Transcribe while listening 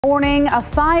Morning, a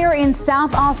fire in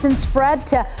South Austin spread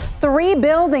to 3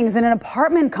 buildings in an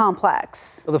apartment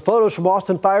complex. The photos from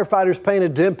Austin firefighters paint a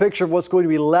dim picture of what's going to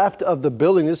be left of the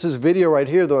building. This is video right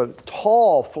here, the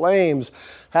tall flames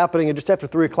happening just after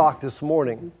 3 o'clock this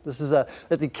morning. This is at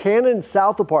the Cannon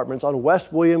South Apartments on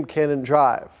West William Cannon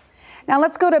Drive. Now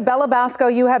let's go to Bella Basco.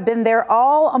 You have been there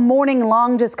all morning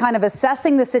long, just kind of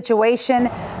assessing the situation.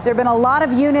 There have been a lot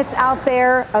of units out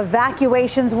there,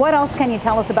 evacuations. What else can you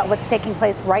tell us about what's taking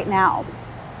place right now?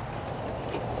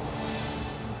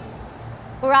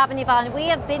 Well, Rob and Yvonne, we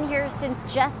have been here since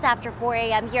just after 4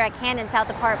 a.m. here at Cannon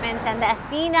South Apartments, and the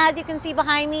scene, as you can see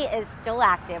behind me, is still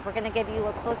active. We're going to give you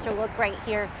a closer look right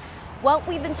here. What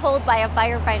we've been told by a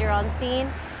firefighter on scene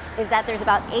is that there's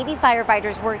about 80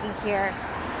 firefighters working here,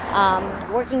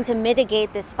 working to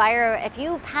mitigate this fire. If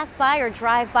you pass by or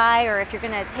drive by, or if you're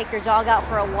going to take your dog out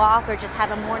for a walk or just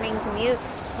have a morning commute,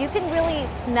 you can really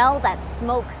smell that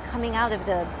smoke coming out of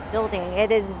the building.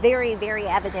 It is very, very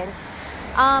evident.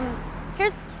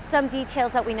 Here's some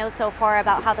details that we know so far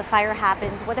about how the fire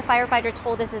happened. What a firefighter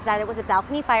told us is that it was a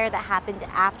balcony fire that happened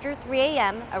after 3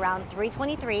 a.m. around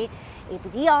 3:23.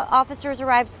 APD officers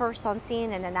arrived first on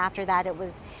scene, and then after that it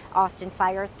was Austin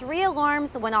Fire. 3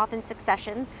 alarms went off in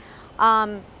succession,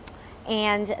 and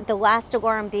the last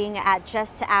alarm being at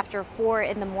just after 4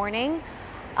 in the morning.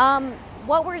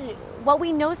 What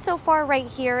we know so far right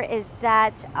here is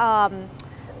that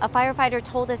a firefighter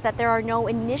told us that there are no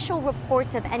initial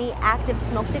reports of any active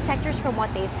smoke detectors from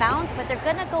what they found, but they're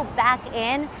going to go back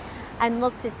in and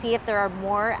look to see if there are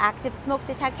more active smoke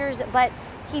detectors. But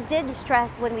he did stress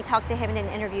when we talked to him in an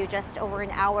interview just over an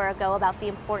hour ago about the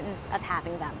importance of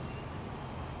having them.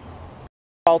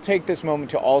 I'll take this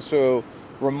moment to also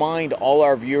remind all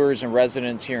our viewers and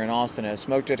residents here in Austin, a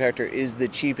smoke detector is the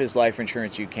cheapest life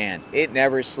insurance you can. It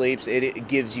never sleeps. It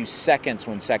gives you seconds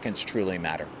when seconds truly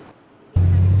matter.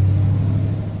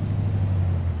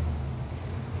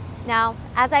 Now,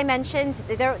 as I mentioned,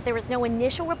 there was no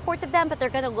initial reports of them, but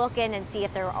they're going to look in and see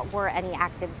if there were any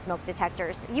active smoke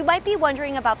detectors. You might be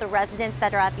wondering about the residents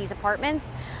that are at these apartments.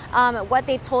 What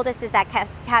they've told us is that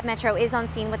Cat Metro is on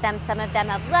scene with them. Some of them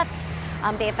have left.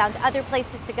 They have found other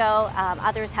places to go.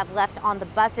 Others have left on the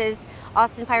buses.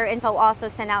 Austin Fire Info also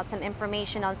sent out some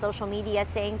information on social media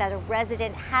saying that a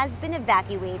resident has been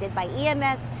evacuated by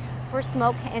EMS for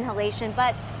smoke inhalation,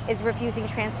 but is refusing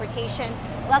transportation.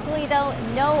 Luckily though,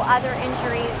 no other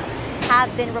injuries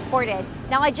have been reported.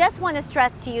 Now I just want to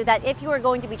stress to you that if you are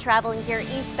going to be traveling here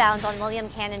eastbound on William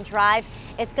Cannon Drive,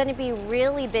 it's going to be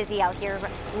really busy out here.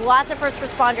 Lots of first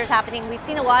responders happening. We've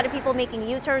seen a lot of people making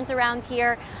U-turns around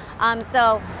here.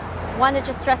 So want to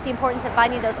just stress the importance of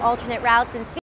finding those alternate routes. And